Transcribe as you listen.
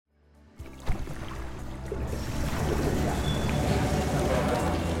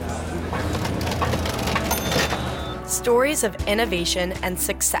Stories of innovation and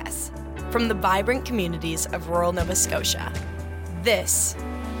success from the vibrant communities of rural Nova Scotia. This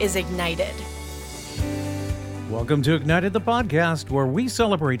is Ignited. Welcome to Ignited, the podcast where we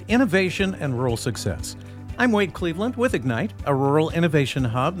celebrate innovation and rural success. I'm Wade Cleveland with Ignite, a rural innovation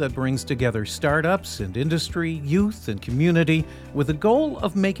hub that brings together startups and industry, youth and community with the goal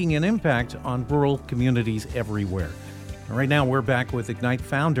of making an impact on rural communities everywhere. Right now, we're back with Ignite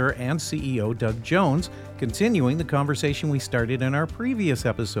founder and CEO Doug Jones, continuing the conversation we started in our previous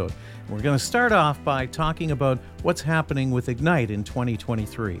episode. We're going to start off by talking about what's happening with Ignite in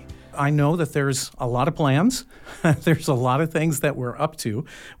 2023. I know that there's a lot of plans. There's a lot of things that we're up to.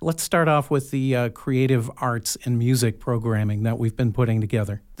 Let's start off with the creative arts and music programming that we've been putting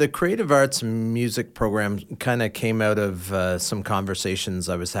together. The creative arts and music program kind of came out of some conversations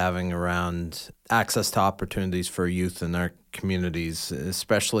I was having around access to opportunities for youth in our communities,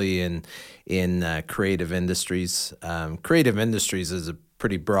 especially in creative industries. Creative industries is a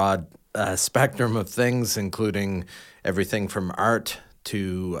pretty broad spectrum of things, including everything from art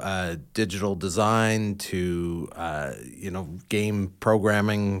to digital design, to game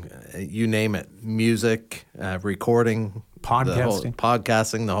programming, you name it, music, recording,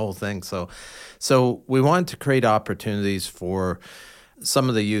 podcasting, the whole thing. So we wanted to create opportunities for some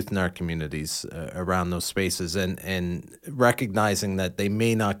of the youth in our communities around those spaces, and recognizing that they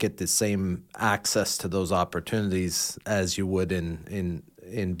may not get the same access to those opportunities as you would in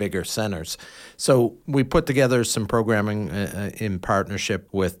bigger centers. So we put together some programming in partnership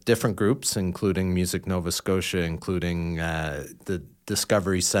with different groups, including Music Nova Scotia, including the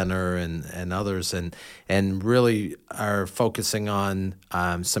Discovery Center and others, and really are focusing on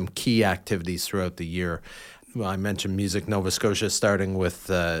some key activities throughout the year. Well, I mentioned Music Nova Scotia, starting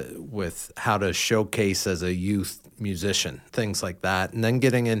with how to showcase as a youth musician, things like that, and then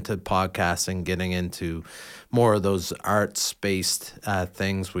getting into podcasting, getting into more of those arts-based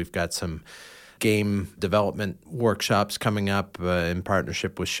things. We've got some game development workshops coming up in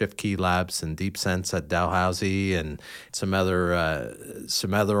partnership with Shift Key Labs and Deep Sense at Dalhousie, and some other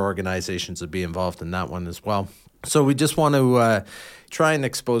organizations will be involved in that one as well. So we just want to try and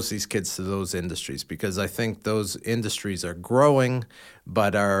expose these kids to those industries, because I think those industries are growing,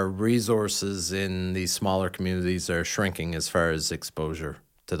 but our resources in these smaller communities are shrinking as far as exposure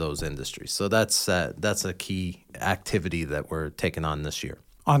to those industries. So that's a key activity that we're taking on this year.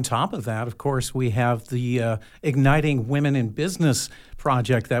 On top of that, of course, we have the Igniting Women in Business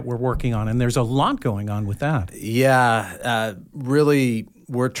project that we're working on, and there's a lot going on with that. Yeah, really,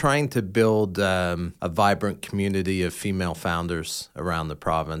 we're trying to build a vibrant community of female founders around the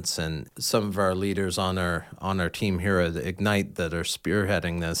province, and some of our leaders on our team here at Ignite that are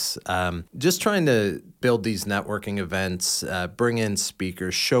spearheading this, just trying to build these networking events, bring in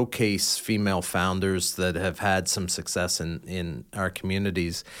speakers, showcase female founders that have had some success in our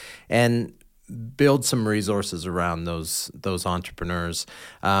communities, and build some resources around those entrepreneurs.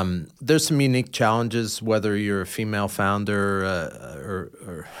 There's some unique challenges, whether you're a female founder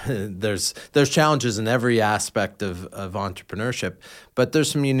or there's challenges in every aspect of entrepreneurship, but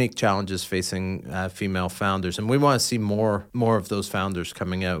there's some unique challenges facing female founders, and we want to see more of those founders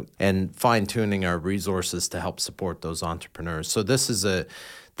coming out and fine-tuning our resources to help support those entrepreneurs. So this is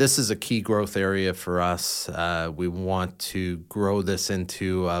a key growth area for us. We want to grow this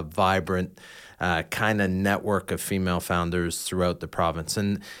into a vibrant kind of network of female founders throughout the province.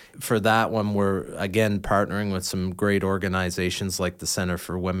 And for that one, we're, again, partnering with some great organizations like the Center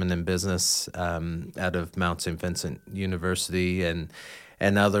for Women in Business out of Mount St. Vincent University and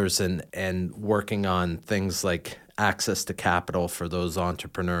others, and working on things like access to capital for those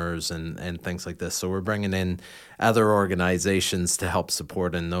entrepreneurs and things like this. So we're bringing in other organizations to help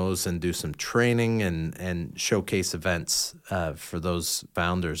support in those and do some training and showcase events for those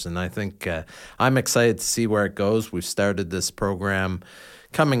founders. And I think I'm excited to see where it goes. We've started this program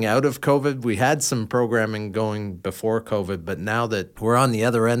coming out of COVID. We had some programming going before COVID, but now that we're on the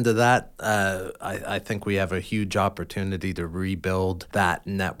other end of that, I think we have a huge opportunity to rebuild that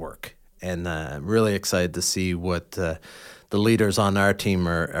network. And really excited to see what the leaders on our team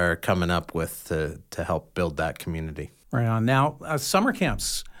are coming up with to help build that community. Right on. Now, summer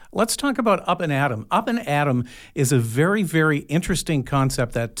camps. Let's talk about Up and Atom. Up and Atom is a very, very interesting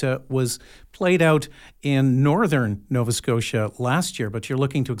concept that was played out in northern Nova Scotia last year, but you're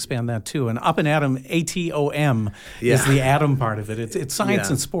looking to expand that too. And Up and Atom, ATOM, is the atom part of it. It's science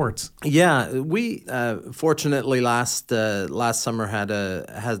and sports. Yeah, we fortunately last summer had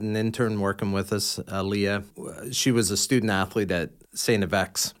an intern working with us, Leah. She was a student athlete at St.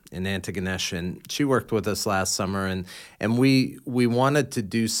 FX in Antigonish, and she worked with us last summer, and we wanted to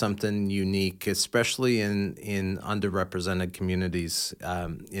do something unique, especially in underrepresented communities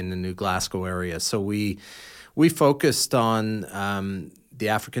in the New Glasgow area. So we focused on the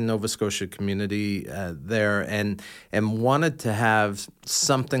African Nova Scotia community there, and wanted to have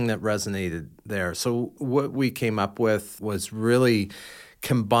something that resonated there. So what we came up with was really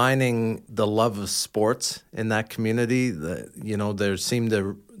combining the love of sports in that community. There seemed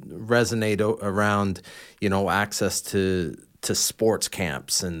to resonate around, access to sports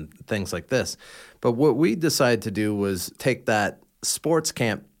camps and things like this. But what we decided to do was take that sports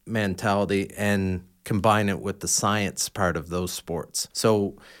camp mentality and combine it with the science part of those sports.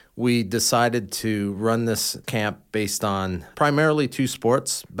 So we decided to run this camp based on primarily two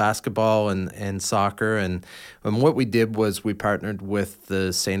sports, basketball and soccer. And what we did was we partnered with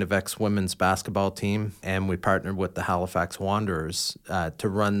the St. FX women's basketball team, and we partnered with the Halifax Wanderers to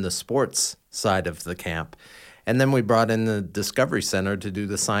run the sports side of the camp. And then we brought in the Discovery Center to do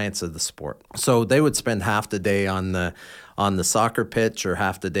the science of the sport. So they would spend half the day on the soccer pitch or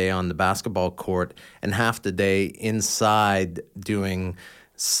half the day on the basketball court and half the day inside doing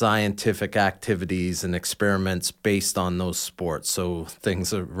scientific activities and experiments based on those sports. So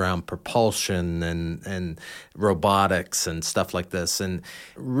things around propulsion and robotics and stuff like this. And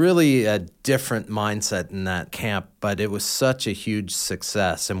really a different mindset in that camp, but it was such a huge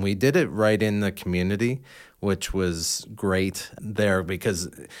success. And we did it right in the community, which was great there because,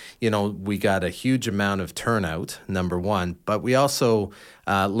 we got a huge amount of turnout, number one, but we also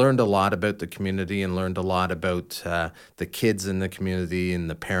learned a lot about the community and learned a lot about the kids in the community and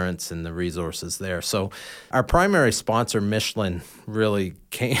the parents and the resources there. So our primary sponsor, Michelin, really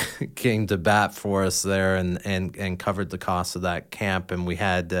came to bat for us there and covered the cost of that camp. And we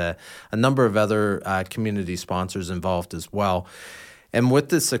had a number of other community sponsors involved as well. And with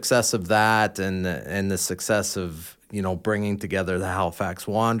the success of that and the success of, bringing together the Halifax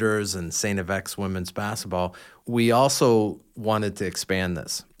Wanderers and St. FX women's basketball, we also wanted to expand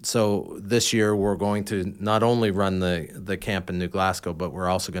this. So this year we're going to not only run the camp in New Glasgow, but we're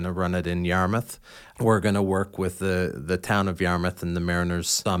also going to run it in Yarmouth. We're going to work with the town of Yarmouth and the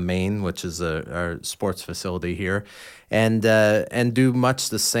Mariners on Main, which is our sports facility here, and do much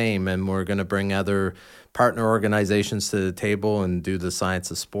the same. And we're going to bring other partner organizations to the table and do the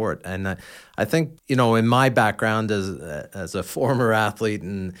science of sport. And I think, in my background as a former athlete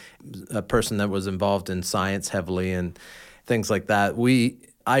and a person that was involved in science heavily and things like that,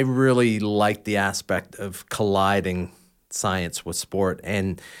 I really like the aspect of colliding science with sport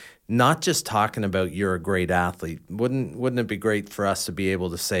and not just talking about you're a great athlete. Wouldn't it be great for us to be able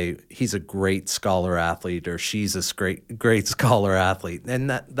to say he's a great scholar athlete or she's a great scholar athlete? And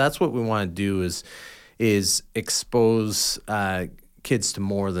that's what we want to do is expose kids to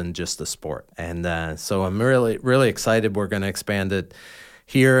more than just the sport. And so I'm really, really excited. We're going to expand it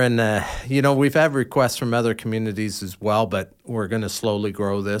here. And, we've had requests from other communities as well, but we're going to slowly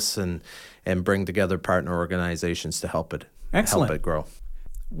grow this and bring together partner organizations to help it grow.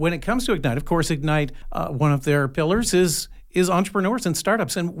 When it comes to Ignite, of course, Ignite, one of their pillars is entrepreneurs and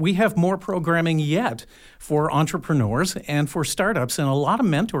startups. And we have more programming yet for entrepreneurs and for startups and a lot of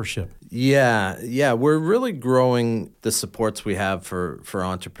mentorship. Yeah. We're really growing the supports we have for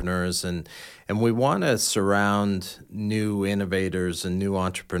entrepreneurs. And we want to surround new innovators and new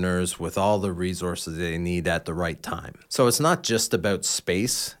entrepreneurs with all the resources they need at the right time. So it's not just about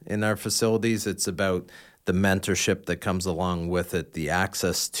space in our facilities. It's about the mentorship that comes along with it, the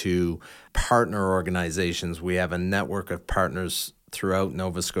access to partner organizations. We have a network of partners throughout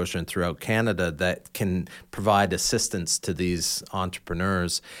Nova Scotia and throughout Canada that can provide assistance to these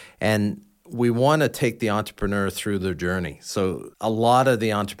entrepreneurs. And we want to take the entrepreneur through their journey. So a lot of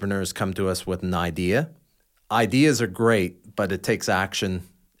the entrepreneurs come to us with an idea. Ideas are great, but it takes action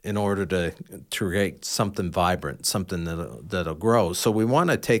in order to create something vibrant, something that'll grow. So we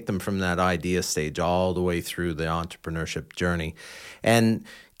want to take them from that idea stage all the way through the entrepreneurship journey and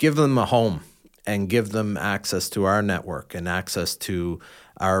give them a home and give them access to our network and access to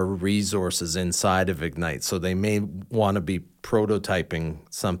our resources inside of Ignite. So they may want to be prototyping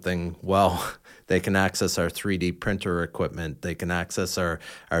something. Well, they can access our 3D printer equipment. They can access our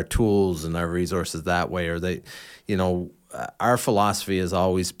tools and our resources that way. Or our philosophy has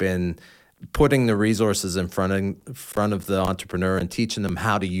always been putting the resources in front of the entrepreneur and teaching them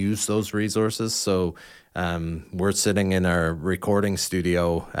how to use those resources. So we're sitting in our recording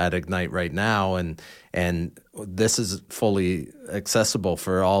studio at Ignite right now, and this is fully accessible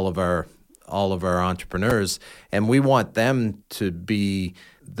for all of our entrepreneurs, and we want them to be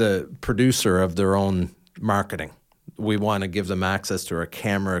the producer of their own marketing. We want to give them access to our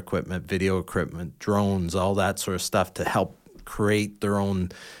camera equipment, video equipment, drones, all that sort of stuff to help create their own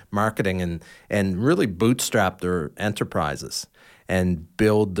marketing and really bootstrap their enterprises and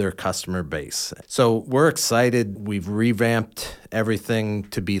build their customer base. So we're excited. We've revamped everything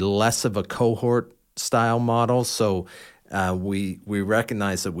to be less of a cohort style model. So we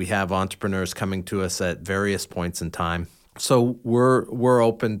recognize that we have entrepreneurs coming to us at various points in time. So we're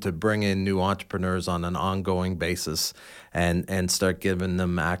open to bring in new entrepreneurs on an ongoing basis and start giving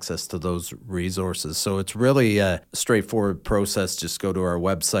them access to those resources. So it's really a straightforward process. Just go to our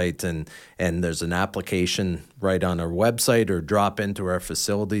website and there's an application right on our website, or drop into our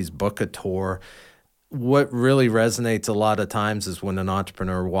facilities, book a tour. What really resonates a lot of times is when an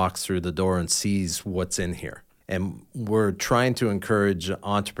entrepreneur walks through the door and sees what's in here. And we're trying to encourage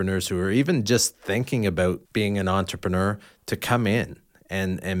entrepreneurs who are even just thinking about being an entrepreneur to come in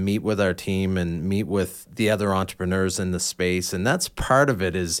and meet with our team and meet with the other entrepreneurs in the space. And that's part of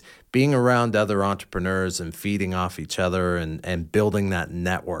it, is being around other entrepreneurs and feeding off each other and building that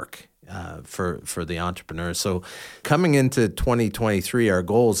network for the entrepreneurs. So coming into 2023, our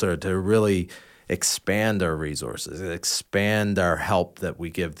goals are to really expand our resources, expand our help that we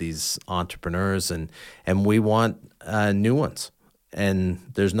give these entrepreneurs, and we want new ones. And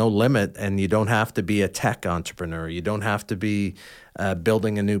there's no limit, and you don't have to be a tech entrepreneur. You don't have to be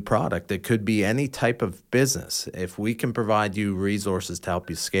building a new product. It could be any type of business. If we can provide you resources to help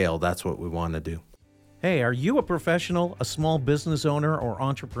you scale, that's what we want to do. Hey, are you a professional, a small business owner, or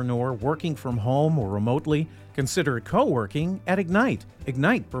entrepreneur working from home or remotely? Consider co-working at Ignite.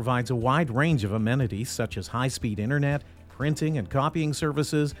 Ignite provides a wide range of amenities such as high-speed internet, printing and copying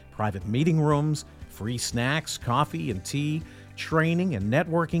services, private meeting rooms, free snacks, coffee and tea, training and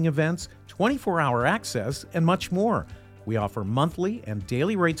networking events, 24-hour access, and much more. We offer monthly and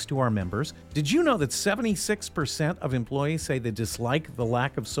daily rates to our members. Did you know that 76% of employees say they dislike the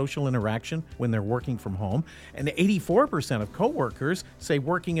lack of social interaction when they're working from home? And 84% of coworkers say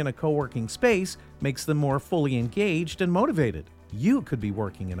working in a co-working space makes them more fully engaged and motivated. You could be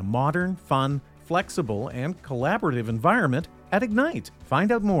working in a modern, fun, flexible, and collaborative environment at Ignite.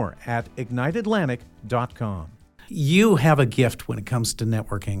 Find out more at igniteatlantic.com. You have a gift when it comes to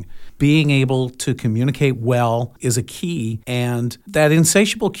networking. Being able to communicate well is a key, and that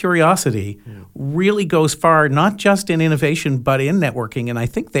insatiable curiosity really goes far, not just in innovation, but in networking, and I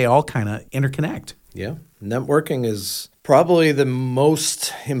think they all kind of interconnect. Yeah. Networking is probably the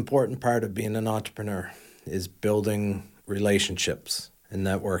most important part of being an entrepreneur, is building relationships and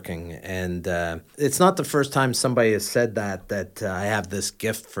networking. And it's not the first time somebody has said that I have this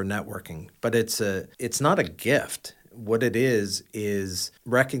gift for networking, but it's not a gift. What it is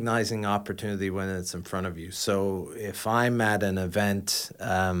recognizing opportunity when it's in front of you. So if I'm at an event,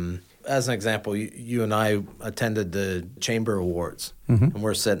 as an example, you and I attended the Chamber Awards, and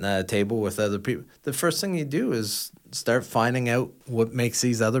we're sitting at a table with other people. The first thing you do is start finding out what makes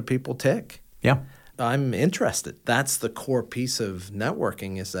these other people tick. Yeah. I'm interested. That's the core piece of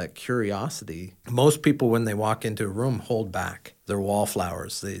networking, is that curiosity. Most people, when they walk into a room, hold back. They're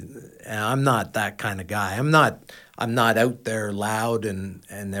wallflowers. And I'm not that kind of guy. I'm not out there loud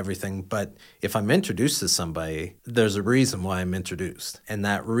and everything. But if I'm introduced to somebody, there's a reason why I'm introduced. And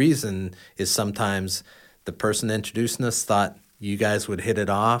that reason is sometimes the person introducing us thought you guys would hit it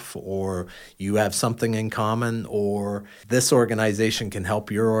off, or you have something in common, or this organization can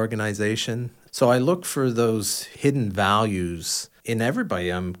help your organization. So I look for those hidden values in everybody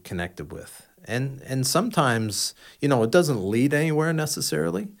I'm connected with. And sometimes, it doesn't lead anywhere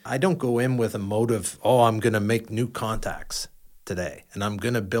necessarily. I don't go in with a motive, I'm going to make new contacts today, and I'm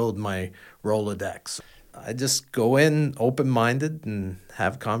going to build my Rolodex. I just go in open-minded and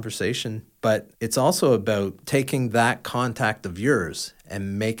have conversation. But it's also about taking that contact of yours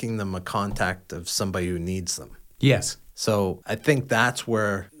and making them a contact of somebody who needs them. Yes. So I think that's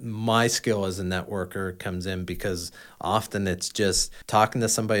where my skill as a networker comes in, because often it's just talking to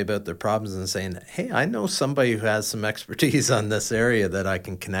somebody about their problems and saying, hey, I know somebody who has some expertise on this area that I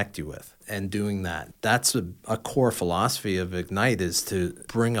can connect you with. And doing that, that's a core philosophy of Ignite, is to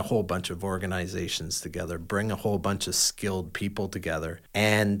bring a whole bunch of organizations together, bring a whole bunch of skilled people together,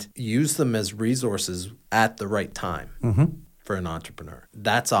 and use them as resources at the right time for an entrepreneur.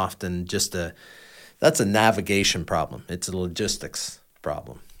 That's often just that's a navigation problem. It's a logistics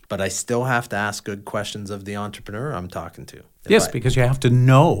problem. But I still have to ask good questions of the entrepreneur I'm talking to. Because you have to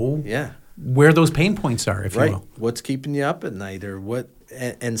know where those pain points are, if you will. What's keeping you up at night, or what?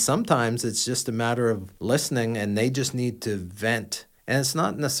 And sometimes it's just a matter of listening, and they just need to vent. And it's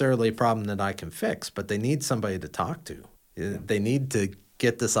not necessarily a problem that I can fix, but they need somebody to talk to. They need to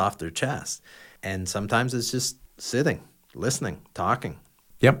get this off their chest. And sometimes it's just sitting, listening, talking,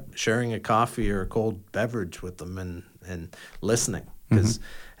 Yep. sharing a coffee or a cold beverage with them and listening. Because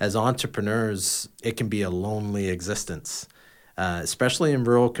as entrepreneurs, it can be a lonely existence, especially in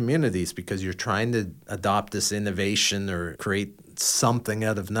rural communities, because you're trying to adopt this innovation or create something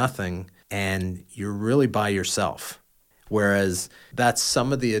out of nothing, and you're really by yourself. Whereas that's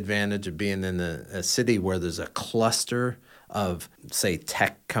some of the advantage of being in a city where there's a cluster of, say,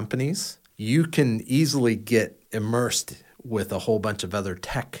 tech companies. You can easily get immersed with a whole bunch of other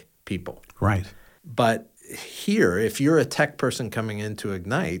tech people. Right. But here, if you're a tech person coming into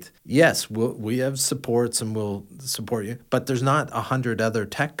Ignite, yes, we have supports and we'll support you, but there's not 100 other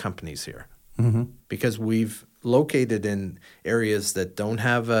tech companies here because we've located in areas that don't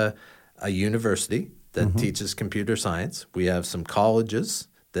have a university that teaches computer science. We have some colleges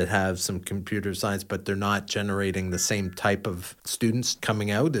that have some computer science, but they're not generating the same type of students coming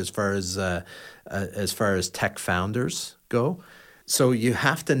out as far as tech founders go. So you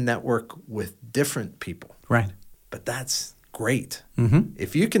have to network with different people. Right. But that's great.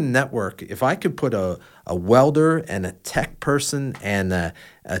 If you can network, if I could put a welder and a tech person and a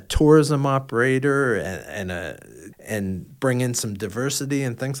tourism operator and bring in some diversity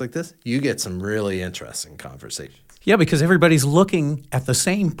and things like this, you get some really interesting conversations. Yeah, because everybody's looking at the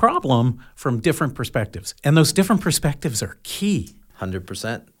same problem from different perspectives. And those different perspectives are key.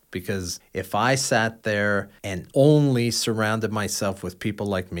 100%. Because if I sat there and only surrounded myself with people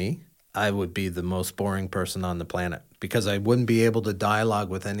like me, I would be the most boring person on the planet because I wouldn't be able to dialogue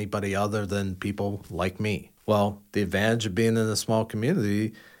with anybody other than people like me. Well, the advantage of being in a small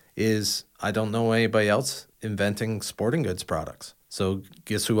community is I don't know anybody else inventing sporting goods products. So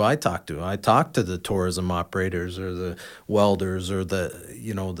guess who I talk to? I talk to the tourism operators or the welders or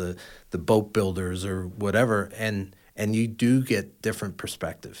the boat builders or whatever, and you do get different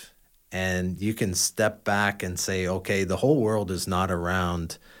perspective. And you can step back and say, okay, the whole world is not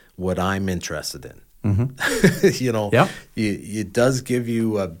around what I'm interested in. It does give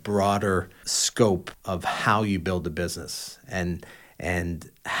you a broader scope of how you build a business and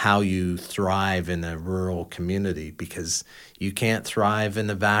how you thrive in a rural community, because you can't thrive in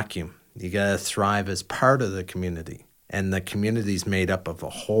a vacuum. You got to thrive as part of the community. And the community is made up of a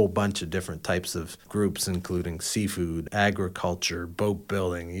whole bunch of different types of groups, including seafood, agriculture, boat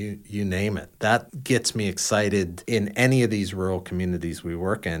building, you name it. That gets me excited in any of these rural communities we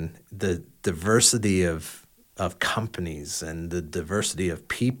work in. The diversity of companies and the diversity of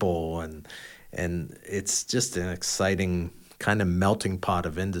people, and it's just an exciting kind of melting pot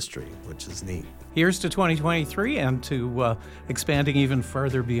of industry, which is neat. Here's to 2023 and to expanding even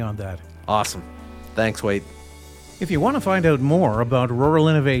further beyond that. Awesome. Thanks, Wade. If you want to find out more about rural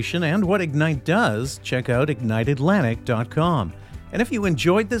innovation and what Ignite does, check out IgniteAtlantic.com. And if you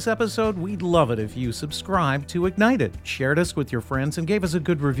enjoyed this episode, we'd love it if you subscribed to Ignite It, shared us with your friends, and gave us a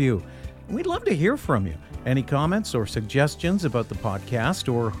good review. We'd love to hear from you. Any comments or suggestions about the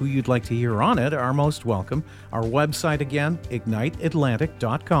podcast or who you'd like to hear on it are most welcome. Our website again,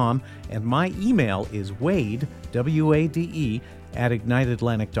 IgniteAtlantic.com, and my email is Wade, W-A-D-E,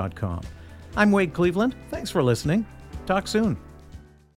 @IgniteAtlantic.com. I'm Wade Cleveland. Thanks for listening. Talk soon.